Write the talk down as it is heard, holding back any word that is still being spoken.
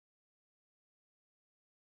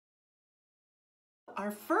Our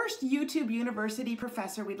first YouTube University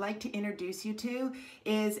professor we'd like to introduce you to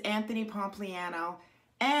is Anthony Pompliano,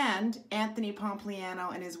 and Anthony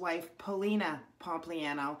Pompliano and his wife Polina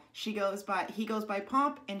Pompliano. He goes by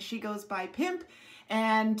Pomp and she goes by Pimp.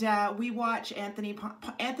 And we watch Anthony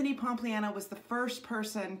Pompliano was the first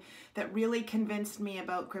person that really convinced me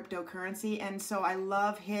about cryptocurrency, and so I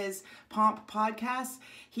love his Pomp podcast.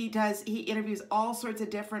 He interviews all sorts of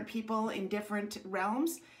different people in different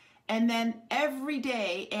realms. And then every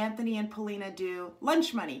day, Anthony and Polina do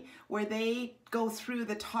Lunch Money, where they go through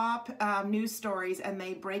the top news stories and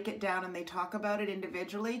they break it down and they talk about it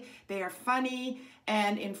individually. They are funny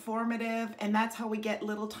and informative, and that's how we get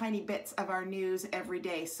little tiny bits of our news every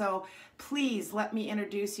day. So please let me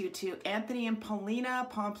introduce you to Anthony and Polina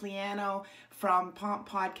Pompliano from Pomp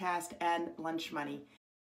Podcast and Lunch Money.